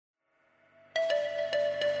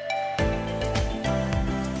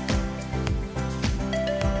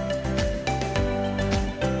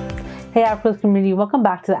Hey AppGrowth community, welcome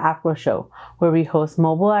back to the AppGrowth Show, where we host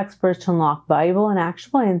mobile experts to unlock valuable and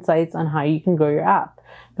actionable insights on how you can grow your app.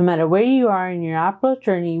 No matter where you are in your app growth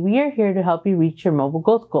journey, we are here to help you reach your mobile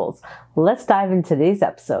growth goals. Let's dive into today's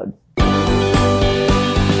episode.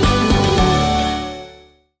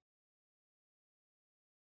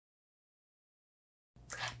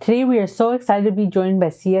 Today, we are so excited to be joined by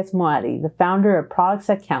CS Moati, the founder of Products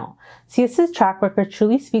That Count. CS's track record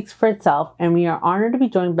truly speaks for itself, and we are honored to be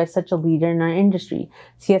joined by such a leader in our industry.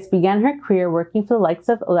 CS began her career working for the likes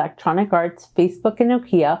of Electronic Arts, Facebook, and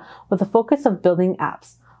Nokia with a focus of building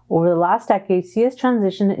apps. Over the last decade, CS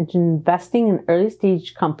transitioned into investing in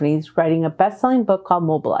early-stage companies, writing a best-selling book called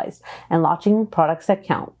Mobilized, and launching Products That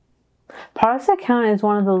Count. Products That Count is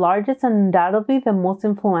one of the largest and undoubtedly the most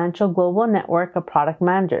influential global network of product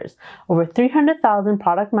managers. Over 300,000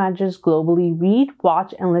 product managers globally read,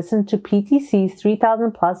 watch, and listen to PTC's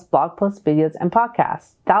 3,000 plus blog posts, videos, and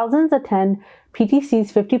podcasts. Thousands attend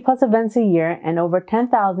PTC's 50 plus events a year, and over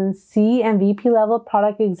 10,000 C and VP level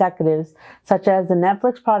product executives, such as the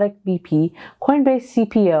Netflix product VP, Coinbase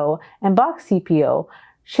CPO, and Box CPO,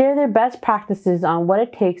 share their best practices on what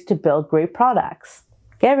it takes to build great products.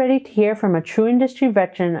 Get ready to hear from a true industry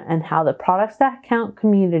veteran and how the Products That Count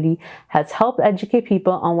community has helped educate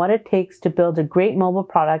people on what it takes to build a great mobile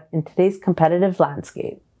product in today's competitive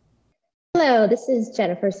landscape. Hello, this is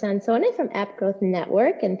Jennifer Sansone from App Growth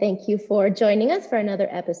Network, and thank you for joining us for another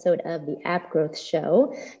episode of the App Growth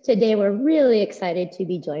Show. Today, we're really excited to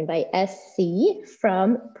be joined by SC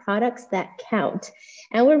from Products That Count.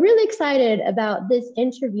 And we're really excited about this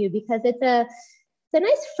interview because it's a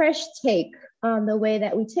nice fresh take on the way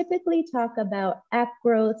that we typically talk about app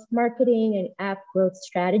growth, marketing, and app growth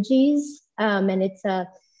strategies. And it's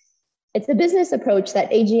a business approach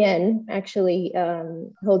that AGN actually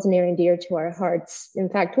holds near and dear to our hearts. In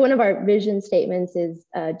fact, one of our vision statements is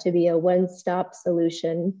to be a one-stop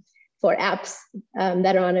solution for apps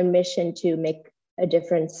that are on a mission to make a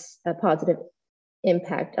difference, a positive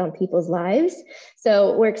impact on people's lives.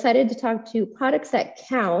 So we're excited to talk to Products That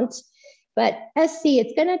Count. But SC,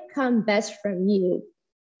 it's going to come best from you.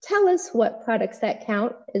 Tell us what Products That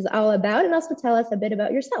Count is all about, and also tell us a bit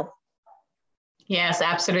about yourself. Yes,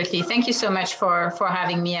 absolutely. Thank you so much for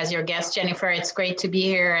having me as your guest, Jennifer. It's great to be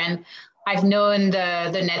here. And I've known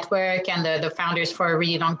the network and the founders for a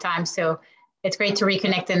really long time. So it's great to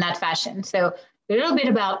reconnect in that fashion. So a little bit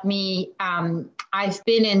about me. I've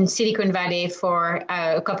been in Silicon Valley for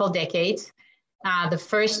a couple of decades. The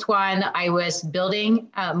first one, I was building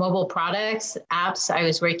mobile products, apps. I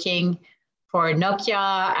was working for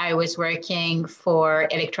Nokia. I was working for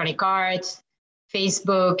Electronic Arts,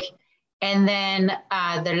 Facebook. And then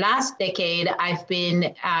the last decade, I've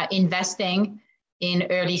been investing in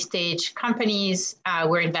early stage companies.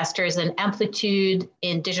 We're investors in Amplitude,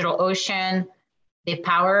 in DigitalOcean. They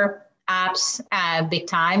power apps big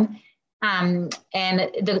time. And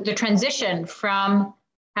the transition from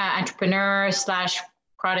entrepreneur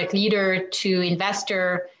 / product leader to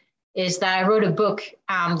investor is that I wrote a book.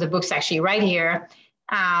 The book's actually right here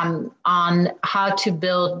on how to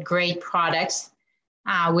build great products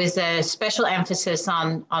with a special emphasis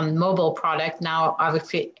on mobile product. Now,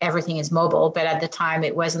 obviously, everything is mobile, but at the time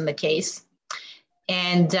it wasn't the case.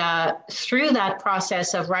 And through that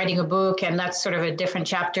process of writing a book, and that's sort of a different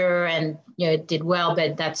chapter, and it did well,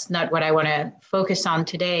 but that's not what I want to focus on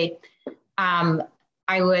today.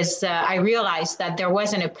 I realized that there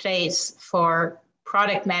wasn't a place for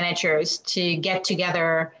product managers to get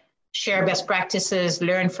together, share best practices,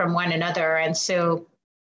 learn from one another. And so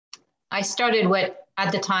I started what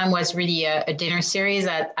at the time was really a dinner series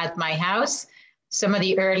at my house. Some of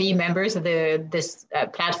the early members of this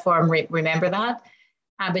platform remember that.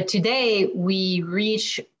 But today we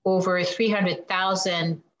reach over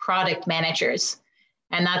 300,000 product managers.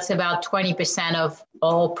 And that's about 20% of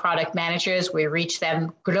all product managers. We reach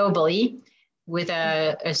them globally with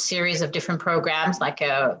a series of different programs, like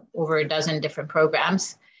over a dozen different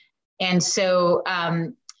programs. And so,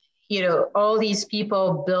 all these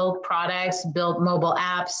people build products, build mobile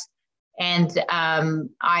apps. And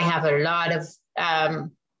I have a lot of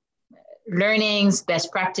learnings,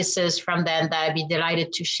 best practices from them that I'd be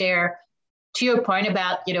delighted to share. To your point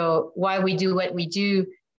about, why we do what we do,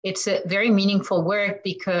 it's a very meaningful work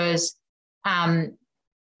because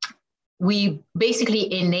we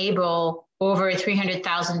basically enable over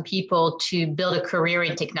 300,000 people to build a career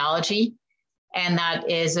in technology. And that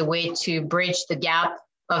is a way to bridge the gap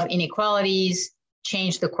of inequalities,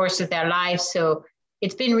 change the course of their lives. So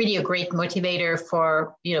it's been really a great motivator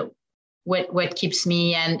for, what keeps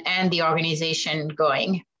me and the organization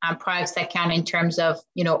going. Products That Count in terms of,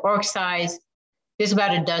 org size, there's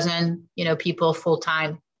about a dozen, people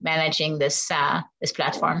full-time managing this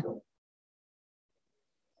platform.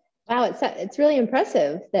 Wow, it's really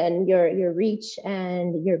impressive then, your reach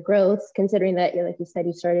and your growth, considering that, like you said,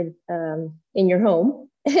 you started in your home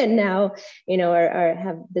and now, are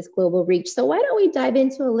have this global reach. So why don't we dive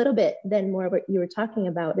into a little bit then more what you were talking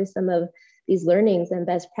about is some of these learnings and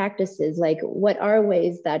best practices, like what are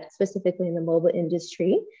ways that specifically in the mobile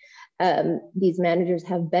industry, these managers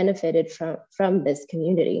have benefited from this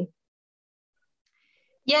community?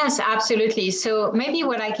 Yes, absolutely. So maybe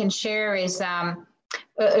what I can share is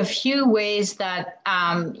a few ways that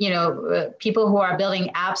people who are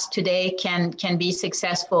building apps today can be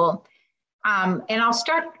successful. And I'll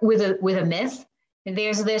start with a myth.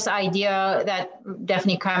 There's this idea that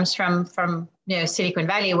definitely comes from Silicon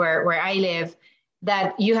Valley, where I live,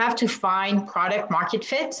 that you have to find product market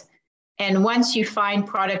fit. And once you find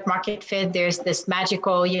product market fit, there's this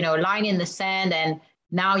magical line in the sand, and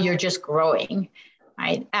now you're just growing,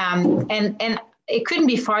 right? And it couldn't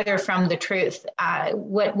be farther from the truth.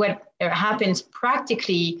 What happens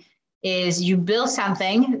practically is you build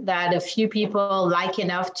something that a few people like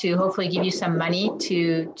enough to hopefully give you some money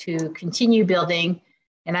to continue building.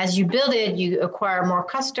 And as you build it, you acquire more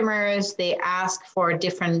customers. They ask for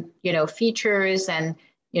different features and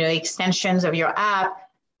extensions of your app.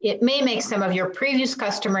 It may make some of your previous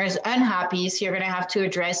customers unhappy, so you're going to have to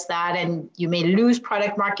address that, and you may lose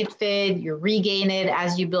product market fit. You regain it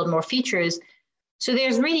as you build more features. So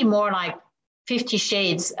there's really more like 50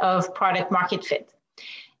 shades of product market fit.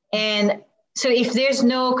 And so if there's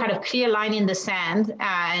no kind of clear line in the sand,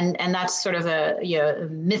 and that's sort of a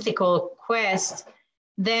mythical quest,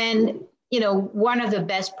 then one of the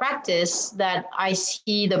best practice that I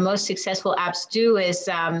see the most successful apps do is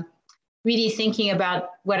really thinking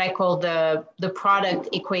about what I call the product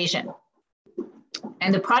equation.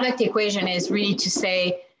 And the product equation is really to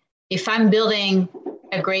say, if I'm building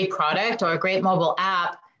a great product or a great mobile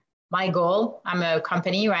app, my goal, I'm a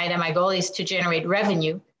company, right? And my goal is to generate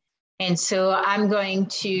revenue. And so I'm going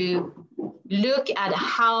to look at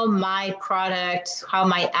how my product, how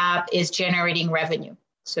my app is generating revenue.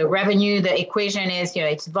 So revenue, the equation is,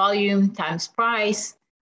 it's volume times price.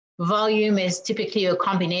 Volume is typically a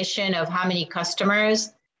combination of how many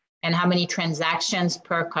customers and how many transactions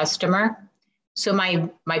per customer. So my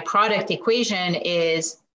product equation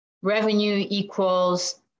is revenue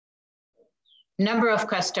equals number of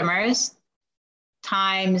customers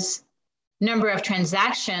times number of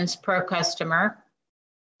transactions per customer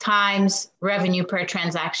times revenue per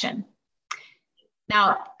transaction.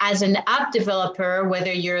 Now, as an app developer,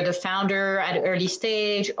 whether you're the founder at an early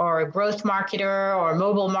stage or a growth marketer or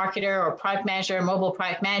mobile marketer or product manager, mobile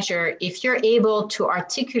product manager, if you're able to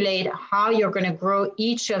articulate how you're going to grow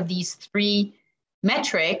each of these three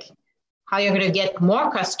metrics, how you're going to get more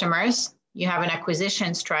customers, you have an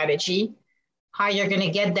acquisition strategy, how you're going to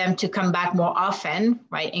get them to come back more often,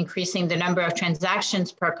 right? Increasing the number of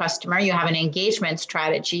transactions per customer, you have an engagement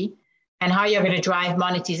strategy, and how you're going to drive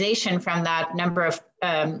monetization from that number of,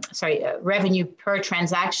 revenue per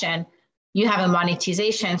transaction, you have a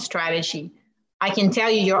monetization strategy. I can tell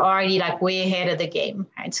you, you're already like way ahead of the game,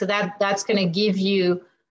 right? So that's going to give you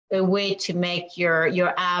a way to make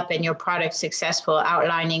your app and your product successful,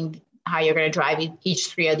 outlining how you're going to drive each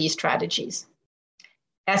three of these strategies.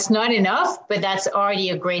 That's not enough, but that's already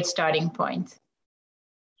a great starting point.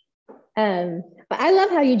 But I love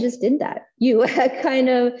how you just did that. You kind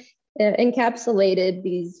of encapsulated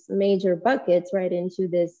these major buckets right into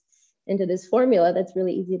this formula that's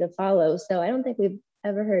really easy to follow. So I don't think we've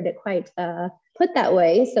ever heard it quite put that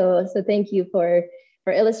way. So thank you for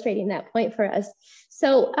illustrating that point for us.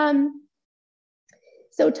 So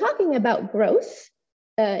talking about growth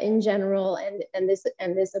in general and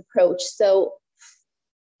this approach. So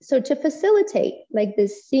to facilitate like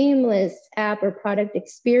this seamless app or product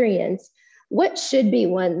experience, what should be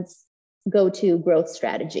one's go-to growth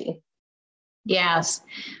strategy? Yes.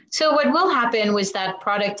 So what will happen with that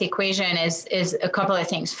product equation is a couple of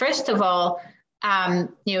things. First of all,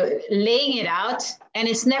 laying it out, and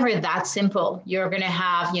it's never that simple. You're going to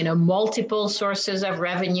have, multiple sources of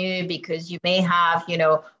revenue, because you may have,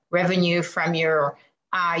 revenue from your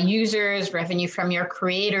users, revenue from your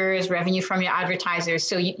creators, revenue from your advertisers.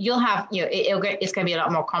 So you'll have, it's going to be a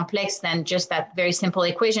lot more complex than just that very simple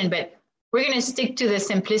equation, but we're going to stick to the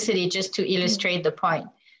simplicity just to illustrate the point.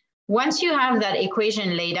 Once you have that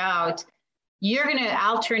equation laid out, you're going to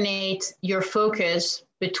alternate your focus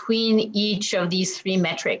between each of these three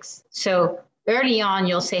metrics. So early on,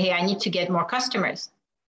 you'll say, hey, I need to get more customers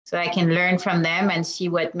so I can learn from them and see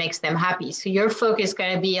what makes them happy. So your focus is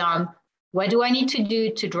going to be on What do I need to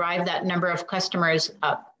do to drive that number of customers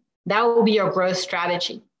up? That will be your growth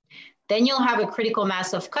strategy. Then you'll have a critical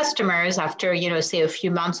mass of customers after, say a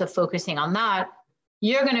few months of focusing on that.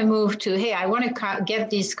 You're going to move to, hey, I want to get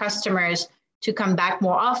these customers to come back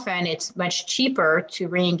more often. It's much cheaper to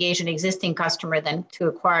re-engage an existing customer than to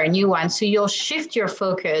acquire a new one. So you'll shift your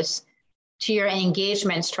focus to your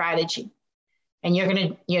engagement strategy. And you're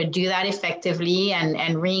going to do that effectively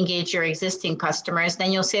and re-engage your existing customers.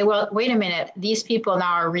 Then you'll say, well, wait a minute, these people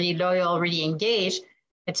now are really loyal, really engaged.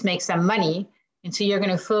 Let's make some money. And so you're going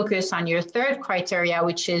to focus on your third criteria,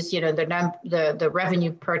 which is the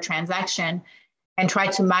revenue per transaction, and try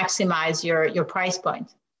to maximize your price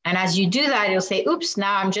point. And as you do that, you'll say, oops,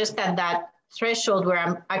 now I'm just at that threshold where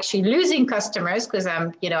I'm actually losing customers because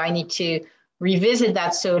I need to revisit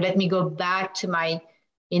that. So let me go back to my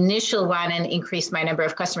initial one and increase my number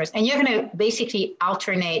of customers. And you're going to basically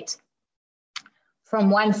alternate from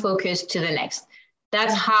one focus to the next.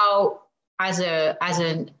 That's how, as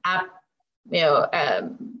an app, you're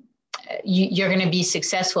going to be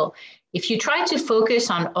successful. If you try to focus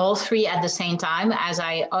on all three at the same time, as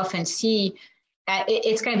I often see,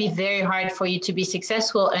 it's going to be very hard for you to be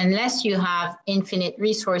successful unless you have infinite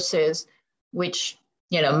resources, which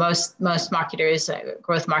most marketers,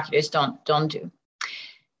 growth marketers don't do.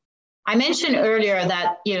 I mentioned earlier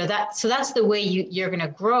that so that's the way you're going to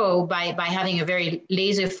grow by having a very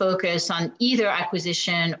laser focus on either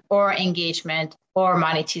acquisition or engagement or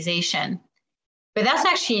monetization. But that's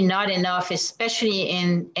actually not enough, especially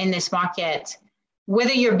in this market.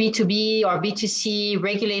 Whether you're B2B or B2C,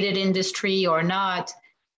 regulated industry or not,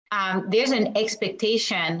 there's an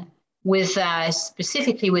expectation with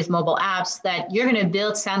specifically with mobile apps that you're going to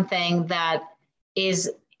build something that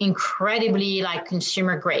is incredibly like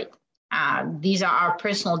consumer grade. These are our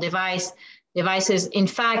personal devices. In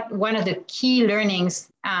fact, one of the key learnings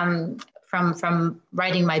from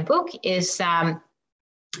writing my book is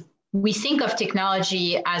we think of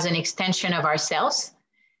technology as an extension of ourselves.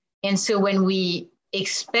 And so when we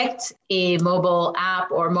expect a mobile app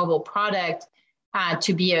or mobile product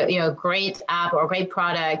to be a great app or a great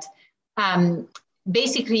product,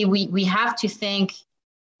 basically we have to think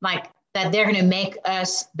like that they're going to make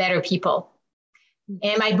us better people.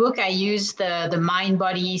 In my book, I use the mind,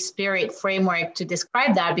 body, spirit framework to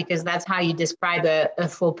describe that because that's how you describe a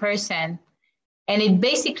full person. And it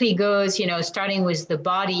basically goes, starting with the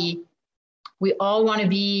body. We all want to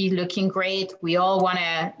be looking great. We all want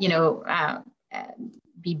to,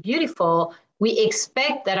 be beautiful. We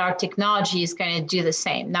expect that our technology is going to do the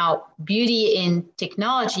same. Now, beauty in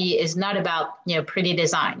technology is not about, pretty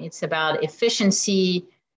design. It's about efficiency.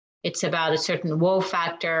 It's about a certain wow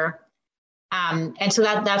factor. And so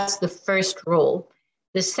that's the first rule.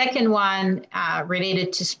 The second one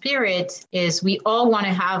related to spirit is we all want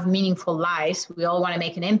to have meaningful lives. We all want to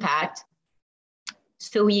make an impact.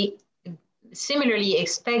 So we similarly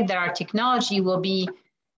expect that our technology will be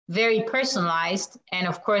very personalized. And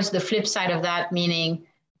of course, the flip side of that, meaning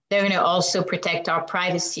they're going to also protect our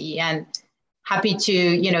privacy. And happy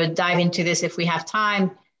to, dive into this if we have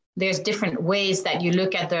time. There's different ways that you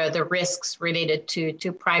look at the risks related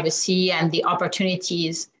to privacy and the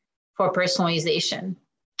opportunities for personalization.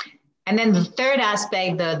 And then the third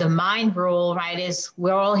aspect, the mind rule, right, is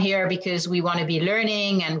we're all here because we want to be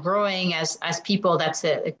learning and growing as people. That's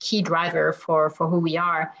a key driver for who we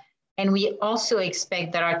are. And we also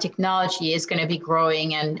expect that our technology is going to be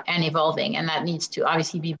growing and evolving, and that needs to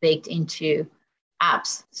obviously be baked into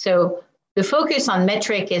apps. So the focus on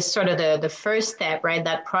metric is sort of the first step, right?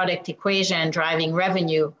 That product equation driving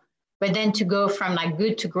revenue. But then to go from like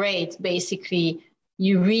good to great, basically,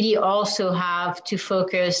 you really also have to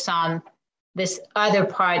focus on this other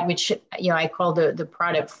part, which I call the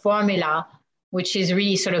product formula, which is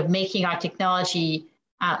really sort of making our technology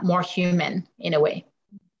more human in a way.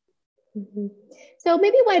 Mm-hmm. So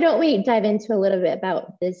maybe why don't we dive into a little bit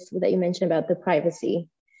about this that you mentioned about the privacy,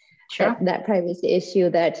 sure. that privacy issue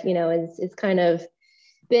that is kind of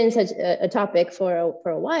been such a topic for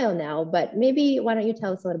a while now. But maybe why don't you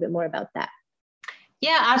tell us a little bit more about that?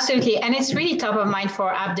 Yeah, absolutely. And it's really top of mind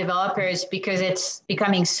for app developers because it's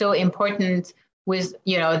becoming so important with,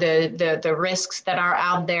 the risks that are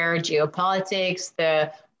out there, geopolitics,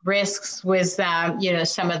 the risks with,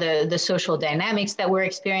 some of the social dynamics that we're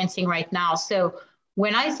experiencing right now. So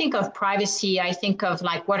when I think of privacy, I think of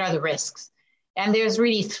like, what are the risks? And there's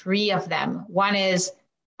really three of them. One is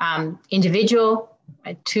individual,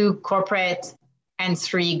 two, corporate, and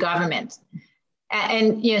three, government.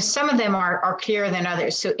 And some of them are clearer than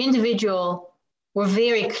others. So individual, we're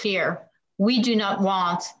very clear. We do not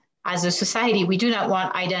want, as a society, we do not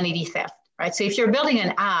want identity theft, right? So if you're building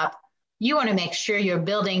an app, you want to make sure you're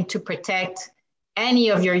building to protect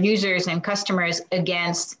any of your users and customers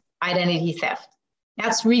against identity theft.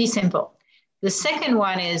 That's really simple. The second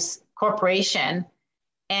one is corporation.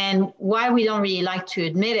 And why we don't really like to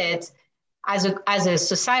admit it, as a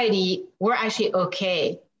society, we're actually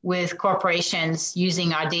okay with corporations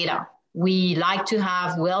using our data. We like to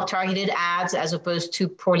have well-targeted ads as opposed to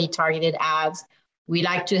poorly targeted ads. We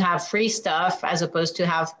like to have free stuff as opposed to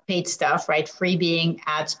have paid stuff, right? Free being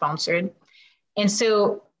ad sponsored. And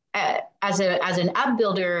so as an app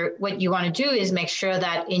builder, what you want to do is make sure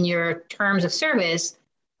that in your terms of service,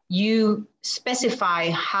 you specify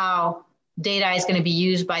how data is going to be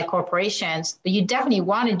used by corporations, but you definitely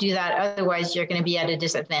want to do that. Otherwise, you're going to be at a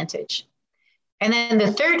disadvantage. And then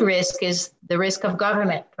the third risk is the risk of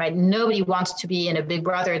government, right? Nobody wants to be in a Big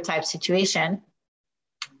Brother type situation.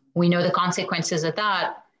 We know the consequences of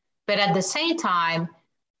that. But at the same time,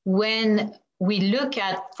 when we look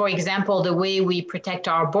at, for example, the way we protect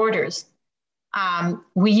our borders,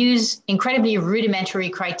 we use incredibly rudimentary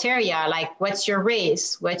criteria like what's your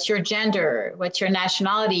race, what's your gender, what's your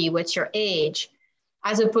nationality, what's your age,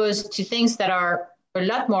 as opposed to things that are a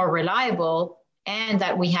lot more reliable and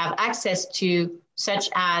that we have access to, such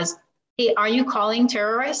as, hey, are you calling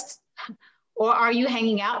terrorists? Or are you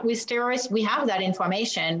hanging out with terrorists? We have that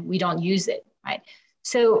information, we don't use it, right?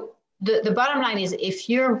 So the bottom line is, if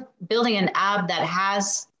you're building an app that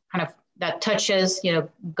has kind of, that touches,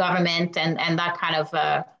 government and that kind of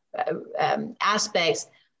aspects,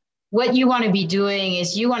 what you want to be doing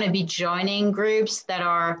is you want to be joining groups that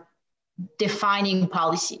are defining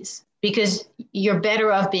policies, because you're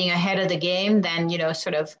better off being ahead of the game than,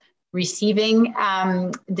 sort of receiving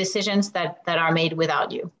decisions that are made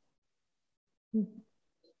without you.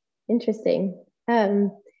 Interesting.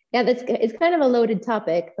 Yeah, it's kind of a loaded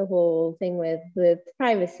topic, the whole thing with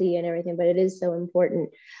privacy and everything, but it is so important.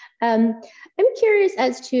 I'm curious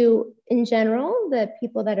as to, in general, the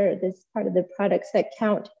people that are this part of the Products That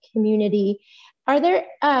Count community, are there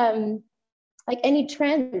like any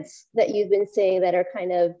trends that you've been seeing that are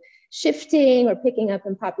kind of shifting or picking up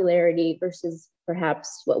in popularity versus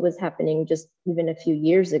perhaps what was happening just even a few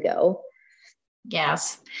years ago?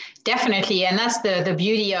 Yes, definitely. And that's the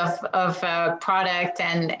beauty of product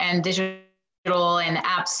and digital and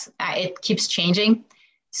apps. It keeps changing.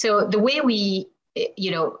 So the way we,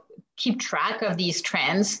 keep track of these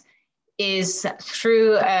trends is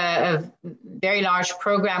through a very large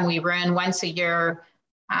program we run once a year,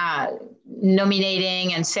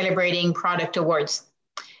 nominating and celebrating product awards.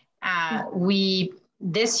 We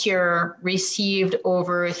this year received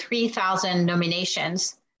over 3,000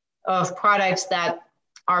 nominations of products that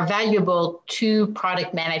are valuable to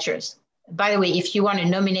product managers. By the way, if you want to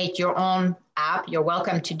nominate your own app, you're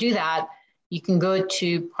welcome to do that. You can go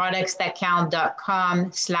to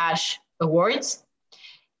productsthatcount.com/awards.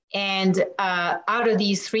 And out of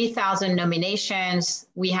these 3,000 nominations,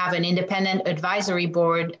 we have an independent advisory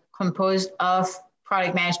board composed of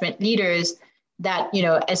product management leaders that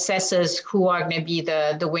assesses who are going to be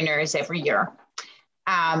the winners every year.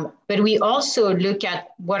 But we also look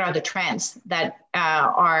at what are the trends that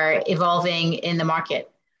are evolving in the market.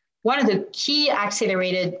 One of the key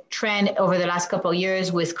accelerated trend over the last couple of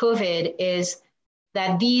years with COVID is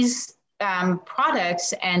that these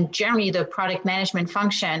products and generally the product management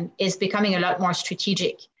function is becoming a lot more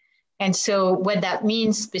strategic. And so what that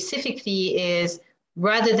means specifically is,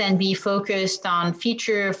 rather than be focused on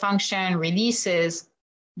feature, function, releases,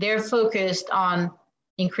 they're focused on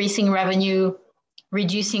increasing revenue,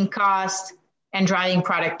 reducing cost, and driving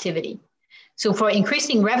productivity. So for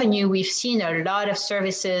increasing revenue, we've seen a lot of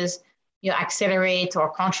services accelerate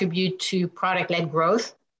or contribute to product-led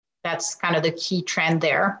growth. That's kind of the key trend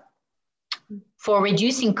there. For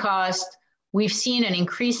reducing cost, we've seen an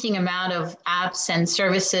increasing amount of apps and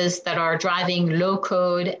services that are driving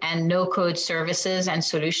low-code and no-code services and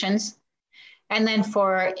solutions. And then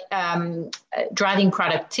for driving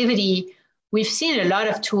productivity, we've seen a lot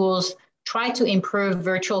of tools try to improve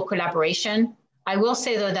virtual collaboration. I will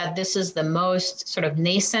say, though, that this is the most sort of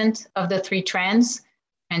nascent of the three trends.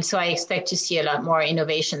 And so I expect to see a lot more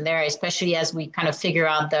innovation there, especially as we kind of figure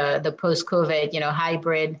out the post-COVID,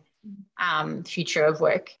 hybrid future of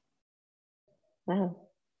work. Wow,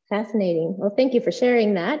 fascinating. Well, thank you for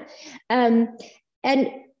sharing that. And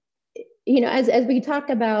as we talk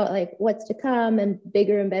about like what's to come and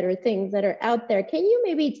bigger and better things that are out there, can you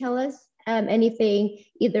maybe tell us anything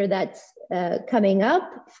either that's coming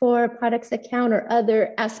up for Products That Count or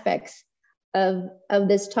other aspects of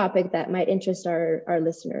this topic that might interest our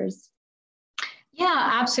listeners?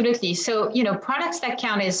 Yeah, absolutely. So, Products That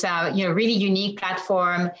Count is a really unique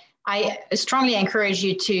platform I strongly encourage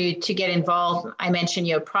you to get involved. I mentioned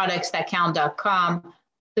productsthatcount.com.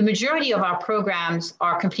 The majority of our programs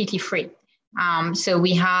are completely free. So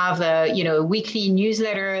we have a weekly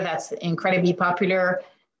newsletter that's incredibly popular.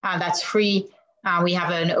 That's free. We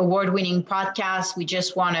have an award-winning podcast. We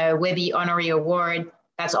just won a Webby Honorary Award.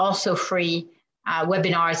 That's also free.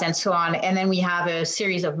 Webinars and so on. And then we have a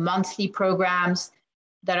series of monthly programs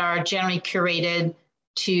that are generally curated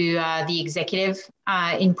to the executive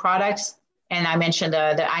in products. And I mentioned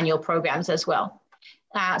the annual programs as well.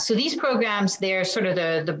 So these programs, they're sort of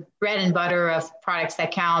the bread and butter of Products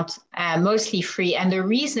That Count, mostly free. And the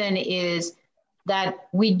reason is that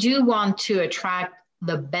we do want to attract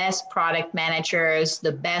the best product managers,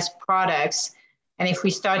 the best products. And if we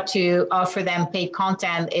start to offer them paid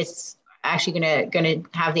content, it's actually going to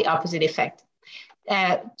have the opposite effect.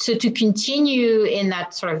 So to continue in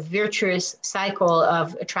that sort of virtuous cycle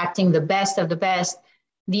of attracting the best of the best,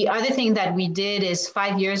 the other thing that we did is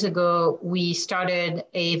 5 years ago, we started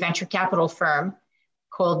a venture capital firm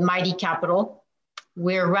called Mighty Capital.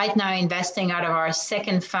 We're right now investing out of our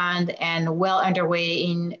second fund and well underway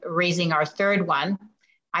in raising our third one.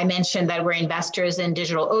 I mentioned that we're investors in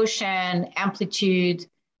DigitalOcean, Amplitude,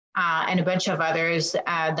 and a bunch of others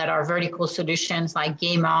that are vertical solutions like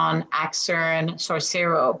GameOn, Axern,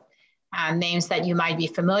 Sourcero, names that you might be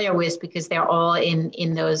familiar with because they're all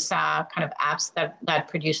in those kind of apps that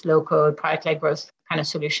produce low-code, product-led growth kind of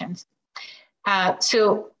solutions.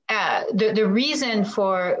 So the reason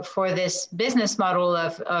for this business model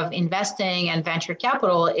of investing and venture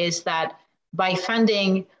capital is that by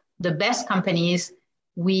funding the best companies,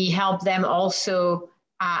 we help them also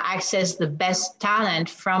access the best talent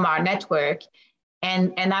from our network.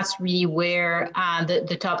 And that's really where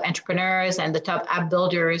the top entrepreneurs and the top app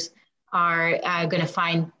builders are going to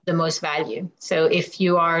find the most value. So if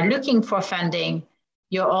you are looking for funding,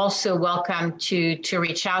 you're also welcome to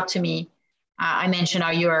reach out to me. I mentioned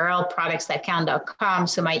our URL, productsthatcount.com.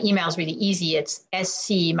 So my email is really easy. It's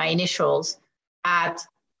SC, my initials, at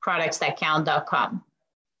productsthatcount.com.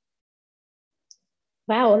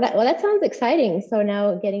 Wow, that sounds exciting. So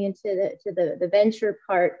now getting into the venture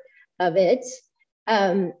part of it.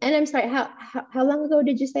 And I'm sorry, how long ago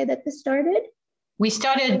did you say that this started? We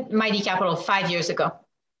started Mighty Capital 5 years ago.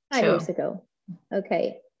 5 years ago.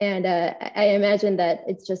 Okay. And I imagine that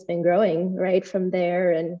it's just been growing right from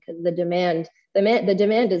there, and because the demand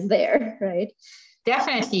is there, right?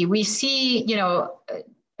 Definitely. We see,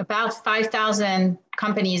 about 5,000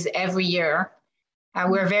 companies every year.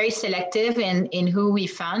 We're very selective in who we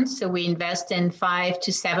fund. So we invest in 5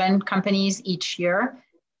 to 7 companies each year.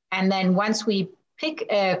 And then once we pick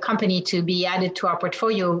a company to be added to our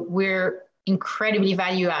portfolio, we're incredibly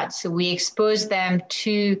value add. So we expose them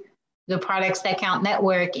to the Products That Count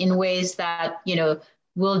network in ways that,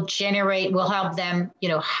 will help them,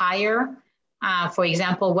 hire. For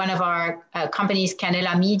example, one of our companies,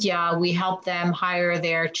 Canela Media, we help them hire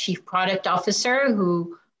their chief product officer,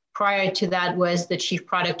 who prior to that was the chief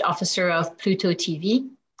product officer of Pluto TV.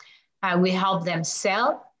 We help them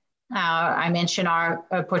sell. I mentioned our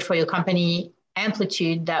portfolio company,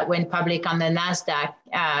 Amplitude, that went public on the NASDAQ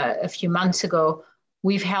a few months ago.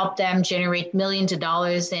 We've helped them generate millions of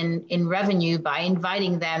dollars in revenue by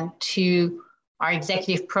inviting them to our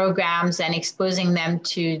executive programs and exposing them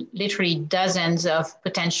to literally dozens of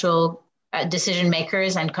potential decision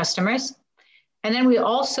makers and customers. And then we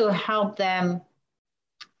also help them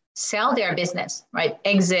sell their business, right?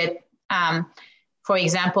 Exit. For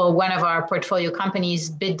example, one of our portfolio companies,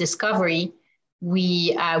 Bid Discovery,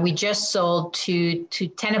 we just sold to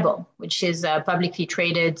Tenable, which is a publicly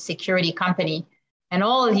traded security company. And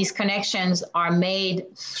all of these connections are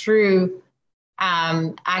made through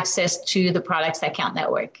access to the Products That Count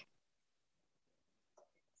network.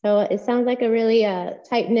 So it sounds like a really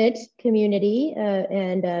tight-knit community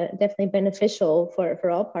and definitely beneficial for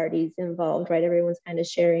all parties involved, right? Everyone's kind of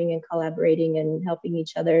sharing and collaborating and helping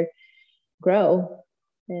each other grow.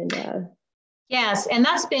 And yes, and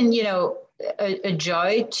that's been, a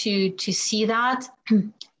joy to see that.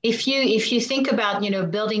 If you think about,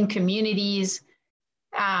 building communities,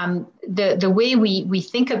 the way we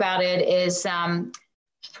think about it is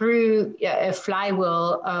through a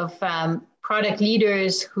flywheel of product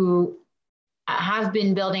leaders who have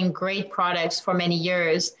been building great products for many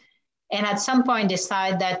years, and at some point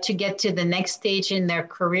decide that to get to the next stage in their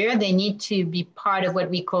career, they need to be part of what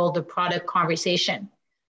we call the product conversation.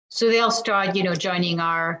 So they'll start, joining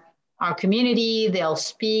our community, they'll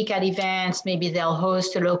speak at events, maybe they'll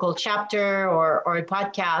host a local chapter or a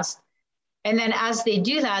podcast. And then as they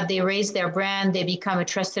do that, they raise their brand, they become a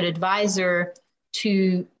trusted advisor.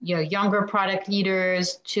 to younger product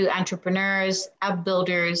leaders, to entrepreneurs, app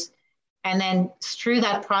builders, and then through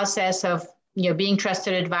that process of being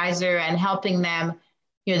trusted advisor and helping them,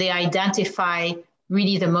 they identify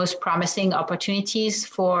really the most promising opportunities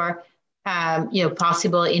for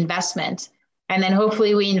possible investment. And then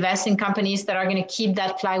hopefully we invest in companies that are going to keep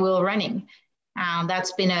that flywheel running.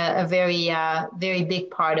 That's been a very, very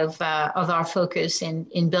big part of our focus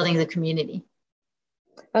in building the community.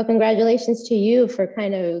 Well, congratulations to you for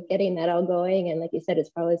kind of getting that all going. And like you said, it's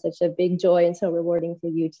probably such a big joy and so rewarding for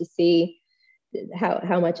you to see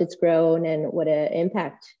how much it's grown and what an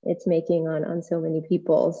impact it's making on so many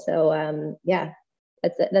people. So yeah,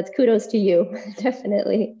 that's kudos to you,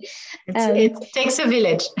 definitely. It takes a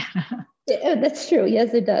village. Yeah, that's true.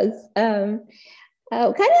 Yes, it does. Kind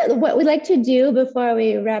of what we like to do before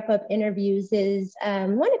we wrap up interviews is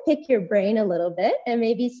want to pick your brain a little bit and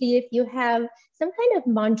maybe see if you have some kind of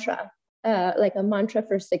mantra, like a mantra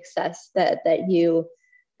for success that you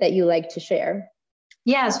like to share.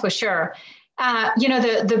 Yes, for sure.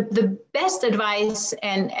 The best advice,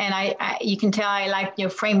 and I you can tell I like your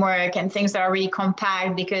framework and things that are really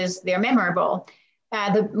compact because they're memorable.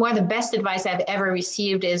 One of the best advice I've ever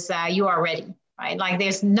received is you are ready. Right? Like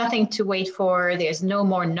there's nothing to wait for. There's no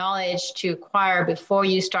more knowledge to acquire before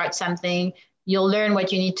you start something. You'll learn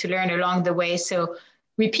what you need to learn along the way. So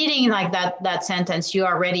repeating like that sentence, you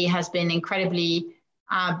are ready, has been incredibly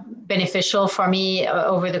beneficial for me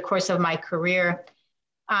over the course of my career.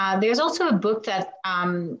 There's also a book that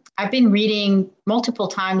I've been reading multiple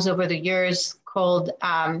times over the years called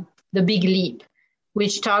The Big Leap,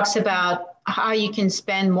 which talks about how you can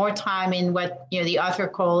spend more time in what the author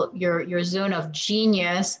called your zone of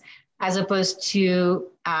genius as opposed to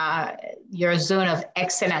your zone of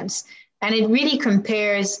excellence. And it really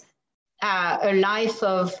compares a life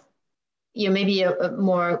of maybe a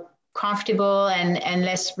more comfortable and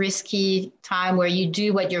less risky time where you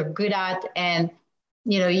do what you're good at and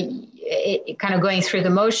it kind of going through the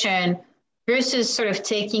motion versus sort of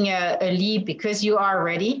taking a leap because you are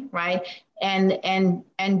ready, right?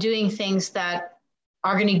 And doing things that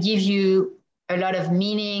are going to give you a lot of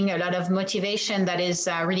meaning, a lot of motivation that is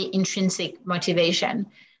really intrinsic motivation.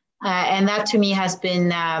 And that to me has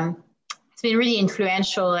been, it's been really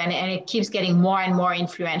influential and it keeps getting more and more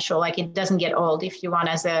influential. Like it doesn't get old, if you want,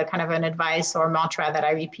 as a kind of an advice or mantra that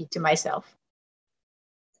I repeat to myself.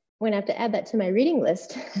 I'm going to have to add that to my reading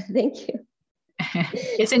list. Thank you.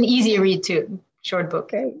 It's an easy read too, short book.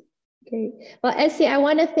 Great. Well, Essie, I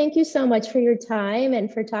want to thank you so much for your time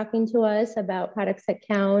and for talking to us about products that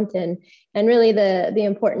count and really the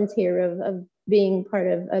importance here of being part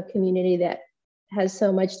of a community that has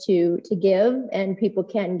so much to give and people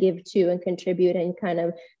can give to and contribute and kind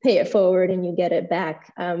of pay it forward and you get it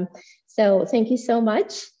back. So thank you so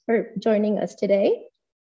much for joining us today.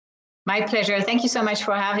 My pleasure. Thank you so much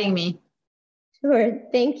for having me. Sure.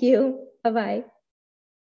 Thank you. Bye-bye.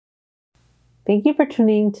 Thank you for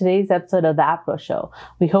tuning in to today's episode of the AppGrowth Show.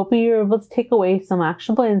 We hope you were able to take away some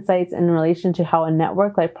actionable insights in relation to how a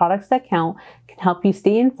network like Products That Count can help you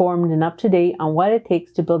stay informed and up to date on what it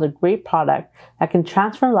takes to build a great product that can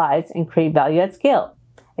transform lives and create value at scale.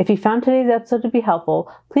 If you found today's episode to be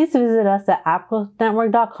helpful, please visit us at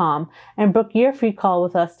appgrowthnetwork.com and book your free call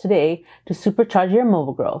with us today to supercharge your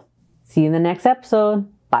mobile growth. See you in the next episode.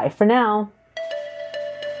 Bye for now.